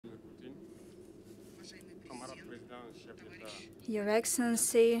Your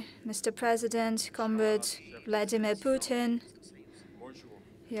Excellency, Mr. President, Comrade Vladimir Putin,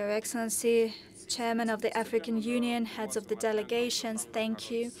 Your Excellency, Chairman of the African Union, heads of the delegations,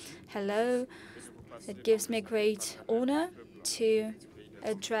 thank you. Hello. It gives me great honor to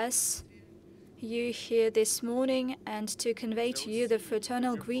address you here this morning and to convey to you the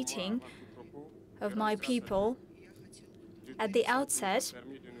fraternal greeting of my people. At the outset,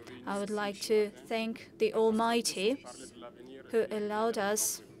 I would like to thank the Almighty who allowed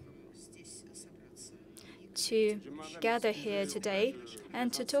us to gather here today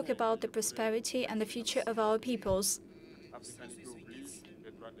and to talk about the prosperity and the future of our peoples.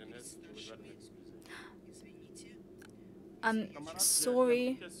 I'm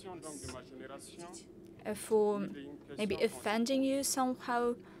sorry for maybe offending you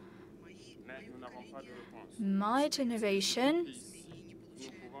somehow. My generation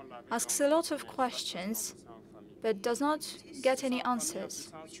asks a lot of questions but does not get any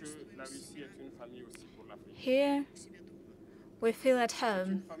answers. Here, we feel at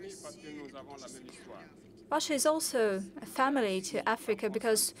home. Russia is also a family to Africa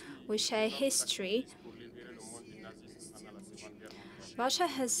because we share history. Russia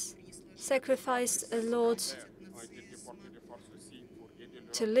has sacrificed a lot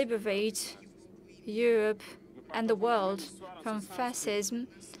to liberate Europe and the world from fascism.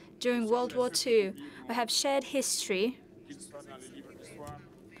 During World War II, we have shared history.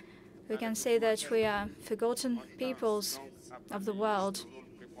 We can say that we are forgotten peoples of the world,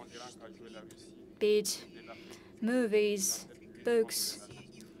 be it movies, books.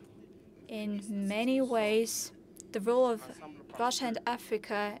 In many ways, the role of Russia and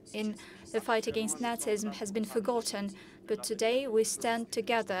Africa in the fight against Nazism has been forgotten. But today we stand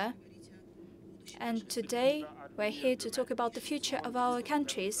together, and today we're here to talk about the future of our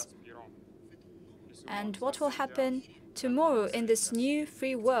countries and what will happen tomorrow in this new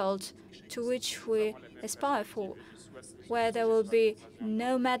free world to which we aspire for, where there will be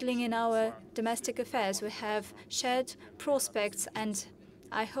no meddling in our domestic affairs. We have shared prospects, and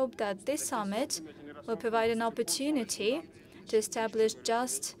I hope that this summit will provide an opportunity to establish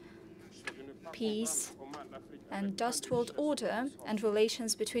just peace and just world order and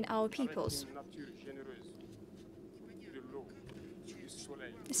relations between our peoples.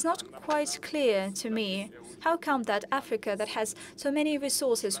 It's not quite clear to me how come that Africa, that has so many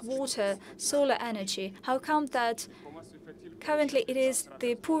resources, water, solar energy, how come that currently it is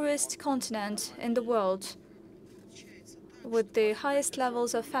the poorest continent in the world with the highest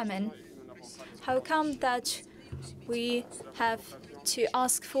levels of famine? How come that we have to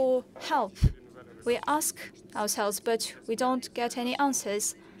ask for help? We ask ourselves, but we don't get any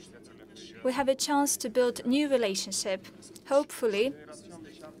answers. We have a chance to build a new relationship. Hopefully,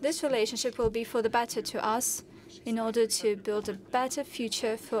 this relationship will be for the better to us in order to build a better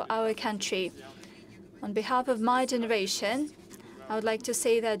future for our country. On behalf of my generation, I would like to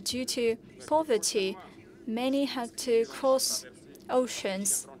say that due to poverty, many had to cross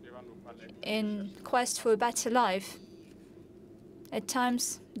oceans in quest for a better life. At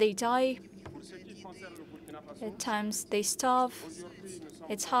times, they die. At times, they starve.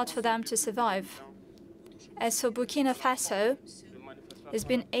 It's hard for them to survive. As for Burkina Faso, it's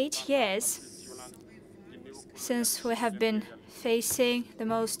been 8 years since we have been facing the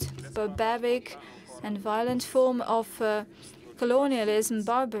most barbaric and violent form of colonialism,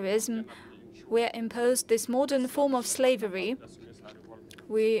 barbarism. We are imposed this modern form of slavery.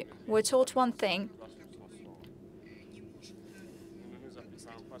 We were taught one thing: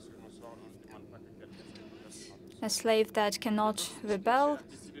 a slave that cannot rebel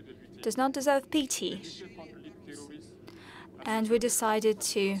does not deserve pity. And we decided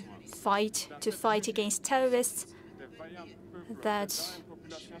to fight against terrorists that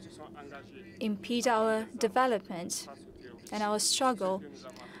impede our development and our struggle.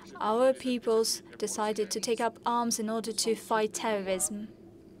 Our peoples decided to take up arms in order to fight terrorism.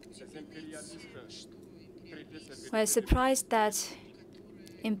 We're surprised that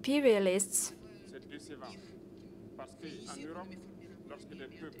imperialists,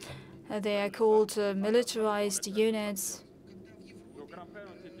 they are called militarized units,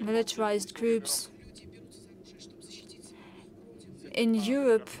 militarized groups. In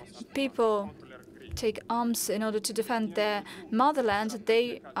Europe, people take arms in order to defend their motherland.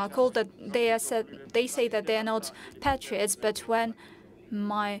 They are called that they say that they are not patriots, but when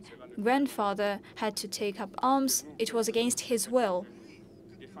my grandfather had to take up arms, it was against his will.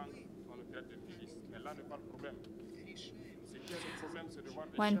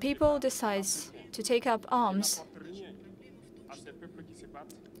 When people decide to take up arms,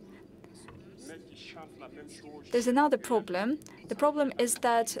 There's another problem. The problem is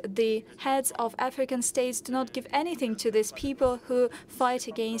that the heads of African states do not give anything to these people who fight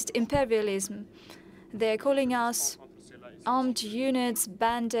against imperialism. They're calling us armed units,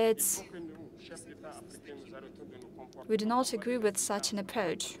 bandits. We do not agree with such an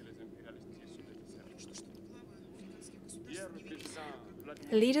approach.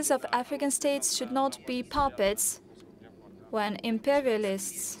 Leaders of African states should not be puppets when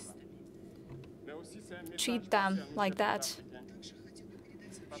imperialists treat them like that.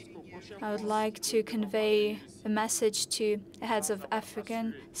 I would like to convey a message to the heads of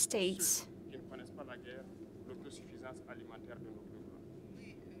African states.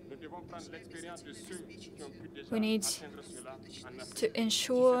 We need to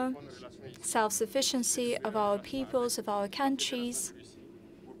ensure self-sufficiency of our peoples, of our countries.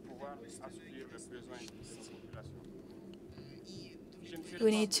 We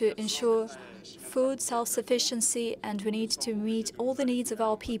need to ensure food self-sufficiency, and we need to meet all the needs of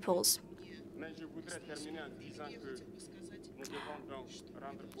our peoples.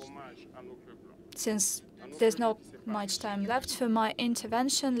 Since there's not much time left for my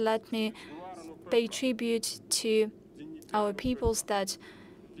intervention, let me pay tribute to our peoples that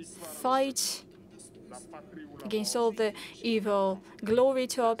fight against all the evil. Glory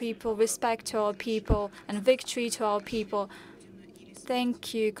to our people, respect to our people, and victory to our people.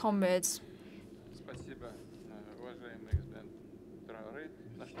 Thank you, comrades. Спасибо, уважаемый Ibrahim Traoré.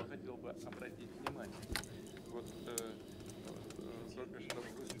 На что хотел бы обратить внимание. Вот только что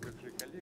выступивший коллега